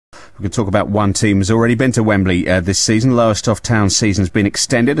We could talk about one team who's already been to Wembley this season. Lowestoft Town's season's been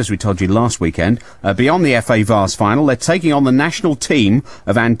extended, as we told you last weekend. Beyond the FA Vase final, they're taking on the national team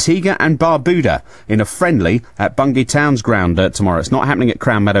of Antigua and Barbuda in a friendly at Bungay Town's ground tomorrow. It's not happening at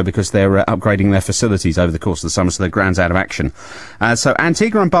Crown Meadow because they're upgrading their facilities over the course of the summer, so the ground's out of action. So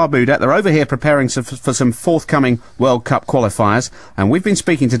Antigua and Barbuda, they're over here preparing for some forthcoming World Cup qualifiers, and we've been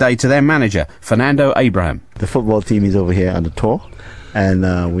speaking today to their manager, Fernando Abraham. The football team is over here on the tour, and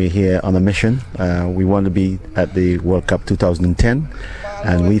we're here on a mission. We want to be at the World Cup 2010,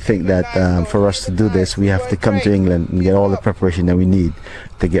 and we think that for us to do this, we have to come to England and get all the preparation that we need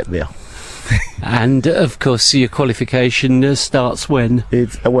to get there. And of course, your qualification starts when?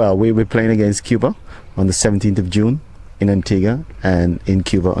 We're playing against Cuba on the 17th of June in Antigua, and in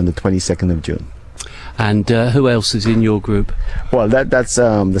Cuba on the 22nd of June. And who else is in your group? Well, that's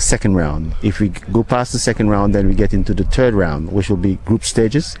the second round. If we go past the second round, then we get into the third round, which will be group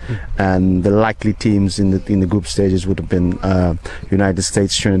stages. And the likely teams in the group stages would have been United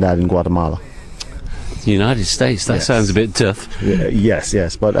States, Trinidad, and Guatemala. The United States, that sounds a bit tough.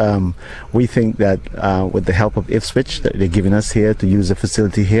 Yes. But we think that with the help of Ipswich that they're giving us here to use the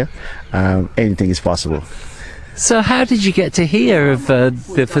facility here, anything is possible. So how did you get to hear of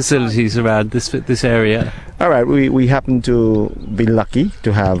the facilities around this area? All right, we happen to be lucky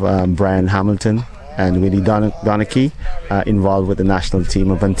to have Brian Hamilton and Willie Donachie involved with the national team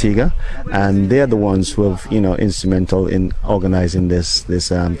of Antigua, and they're the ones who have, instrumental in organising this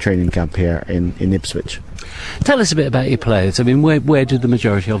training camp here in Ipswich. Tell us a bit about your players. I mean, where do the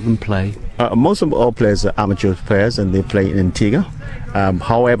majority of them play? Most of our players are amateur players, and they play in Antigua.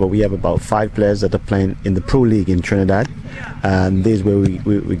 However, we have about 5 players that are playing in the Pro League in Trinidad, and this is where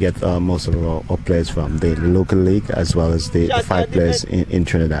we get most of our players from, the local league as well as the 5 players in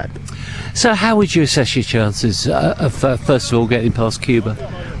Trinidad. So how would you assess your chances of, first of all, getting past Cuba?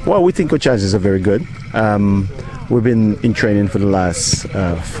 Well, we think our chances are very good. We've been in training for the last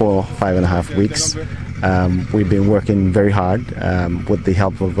 5.5 weeks. We've been working very hard with the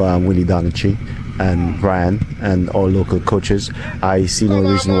help of Willie Donachie and Brian and all local coaches. I see no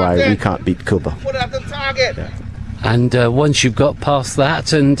reason why we can't beat Cuba. And once you've got past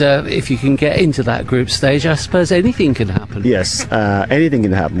that, and if you can get into that group stage, I suppose anything can happen. Yes, anything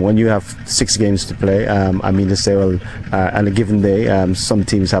can happen. When you have 6 games to play, to say, well, on a given day, some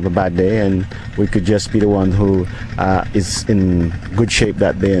teams have a bad day, and we could just be the one who is in good shape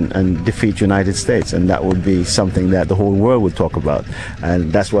that day and defeat United States, and that would be something that the whole world would talk about,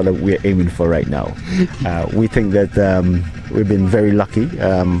 and that's what we're aiming for right now. We think that we've been very lucky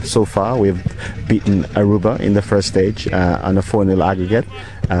so far. We've beaten Aruba in the first stage on a 4-0 aggregate.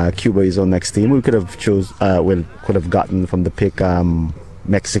 Cuba is our next team. We could have gotten from the pick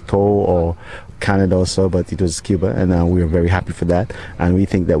Mexico or Canada or so, but it was Cuba, and we are very happy for that. And we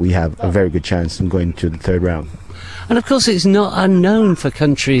think that we have a very good chance in going to the third round. And of course, it's not unknown for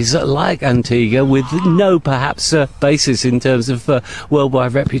countries like Antigua, with no perhaps basis in terms of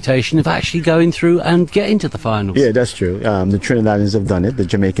worldwide reputation, of actually going through and getting to the finals. Yeah, that's true. The Trinidadians have done it, the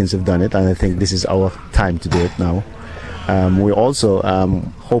Jamaicans have done it, and I think this is our time to do it now. We're also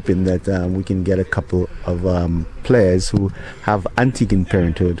hoping that we can get a couple of players who have Antiguan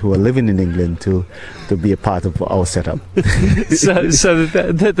parenthood, who are living in England, to be a part of our setup. so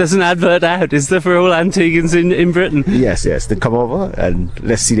there's an advert out, is there, for all Antiguans in Britain? Yes, they come over and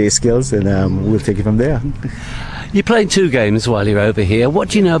let's see their skills, and we'll take it from there. You're playing 2 games while you're over here. What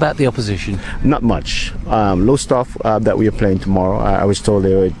do you know about the opposition? Not much. Lowestoft that we are playing tomorrow, I was told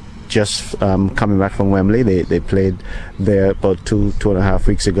they were just coming back from Wembley. They played there about 2.5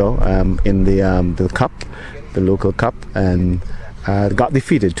 weeks ago in the cup, the local cup, and got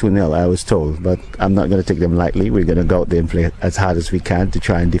defeated 2-0, I was told. But I'm not going to take them lightly. We're going to go out there and play as hard as we can to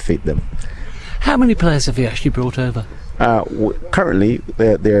try and defeat them. How many players have you actually brought over? Currently,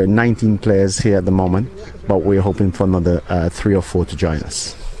 there are 19 players here at the moment, but we're hoping for another 3 or 4 to join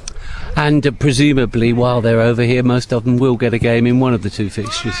us. And presumably, while they're over here, most of them will get a game in one of the 2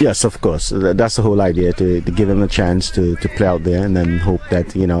 fixtures. Yes, of course. That's the whole idea, to give them a chance to play out there, and then hope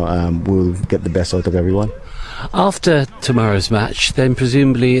that we'll get the best out of everyone. After tomorrow's match, then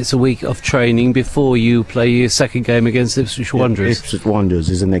presumably it's a week of training before you play your second game against Ipswich Wanderers. Ipswich Wanderers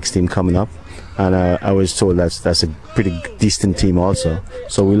is the next team coming up. and I was told that's a pretty decent team also.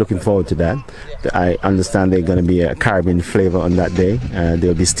 So we're looking forward to that. I understand there's going to be a Caribbean flavour on that day.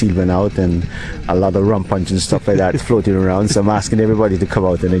 There'll be steel band out and a lot of rum punch and stuff like that floating around. So I'm asking everybody to come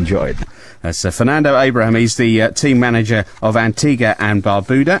out and enjoy it. That's Fernando Abraham. He's the team manager of Antigua and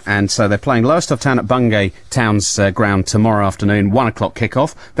Barbuda, and so they're playing Lowestoft Town at Bungay Town's ground tomorrow afternoon, 1 o'clock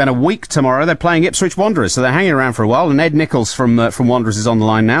kick-off. Then a week tomorrow they're playing Ipswich Wanderers, so they're hanging around for a while. And Ed Nichols from Wanderers is on the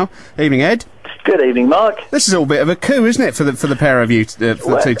line now. Evening, Ed. Good evening, Mark. This is all a bit of a coup, isn't it, for the pair of you, for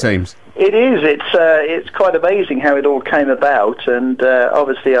the two teams? It is. It's quite amazing how it all came about, and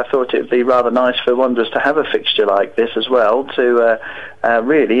obviously I thought it would be rather nice for Wanderers to have a fixture like this as well, to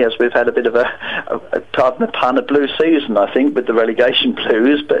really, as we've had a bit of pardon the pun, a blue season, I think, with the relegation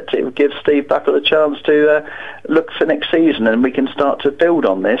blues, but it would give Steve Buckle a chance to look for next season, and we can start to build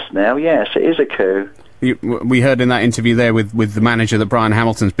on this now. Yes, it is a coup. We heard in that interview there with the manager that Brian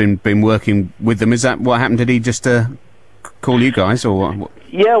Hamilton's been working with them. Is that what happened? Did he just call you guys, or what?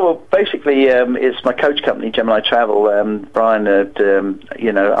 Yeah, well, basically, it's my coach company, Gemini Travel. Brian had,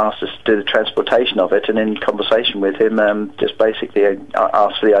 asked us to do the transportation of it, and in conversation with him, just basically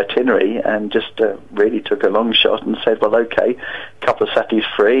asked for the itinerary, and just really took a long shot and said, well, okay, a couple of Saturdays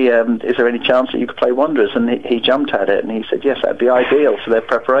free, is there any chance that you could play Wanderers? And he jumped at it, and he said, yes, that'd be ideal for their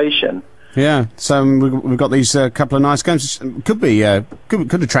preparation. Yeah, so we've got these couple of nice games.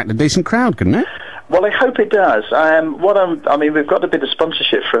 Could attract a decent crowd, couldn't it? Well, I hope it does. We've got a bit of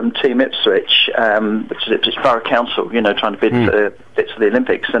sponsorship from Team Ipswich, which is Ipswich Borough Council, trying to bid for bits for the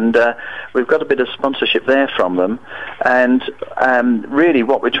Olympics, and we've got a bit of sponsorship there from them. And really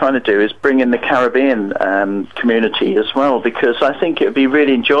what we're trying to do is bring in the Caribbean community as well, because I think it would be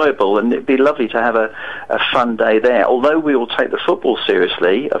really enjoyable, and it'd be lovely to have a fun day there. Although we will take the football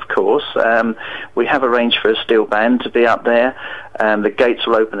seriously, of course, we have arranged for a steel band to be up there. The gates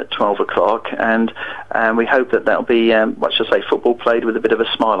will open at 12 o'clock, and we hope that'll be, football played with a bit of a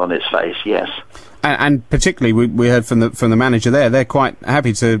smile on its face, yes. And particularly, we heard from the manager there, they're quite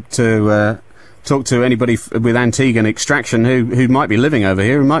happy to talk to anybody with Antiguan extraction who might be living over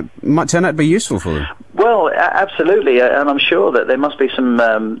here and might turn out to be useful for them. Well, absolutely, and I'm sure that there must be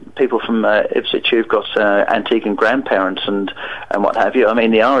some people from Ipswich who've got Antiguan grandparents and what have you. I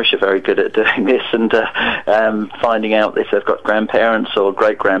mean, the Irish are very good at doing this and finding out if they've got grandparents or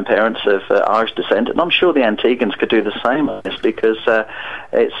great-grandparents of Irish descent, and I'm sure the Antiguans could do the same on this, because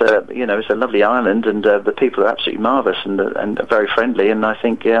it's a lovely island, and the people are absolutely marvellous and very friendly, and I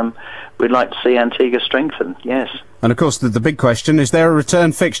think we'd like to see Antigua strengthen, yes. And of course, the big question, is there a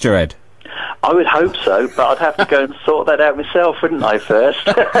return fixture, Ed? I would hope so, but I'd have to go and sort that out myself, wouldn't I, first?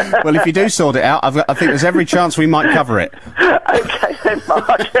 Well, if you do sort it out, I think there's every chance we might cover it. Okay then,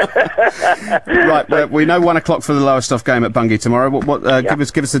 Mark. Right, well, we know 1 o'clock for the Lowestoft game at Bungay tomorrow. Give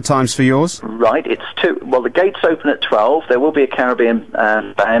us the times for yours. Right, it's 2. Well, the gates open at 12. There will be a Caribbean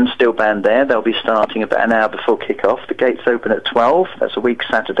steel band there. They'll be starting about an hour before kick-off. The gates open at 12. That's a week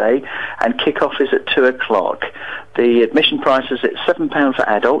Saturday, and kick-off is at 2 o'clock. The admission price is at £7 for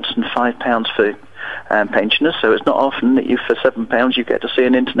adults and £5 for pensioners, so it's not often that for £7 you get to see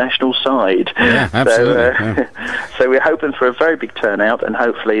an international side. Yeah, absolutely. So we're hoping for a very big turnout, and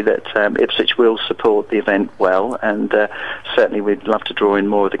hopefully that Ipswich will support the event well, and certainly we'd love to draw in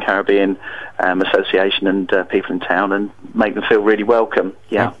more of the Caribbean Association and people in town and make them feel really welcome.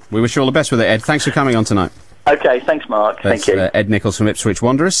 Yeah. Well, we wish you all the best with it, Ed. Thanks for coming on tonight. Okay, thanks, Mark. That's, thank you. Ed Nichols from Ipswich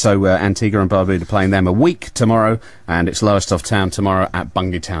Wanderers. So Antigua and Barbuda playing them a week tomorrow, and it's Lowestoft Town tomorrow at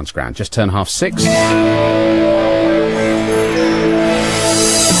Bungay Town's ground. Just turn 6:30.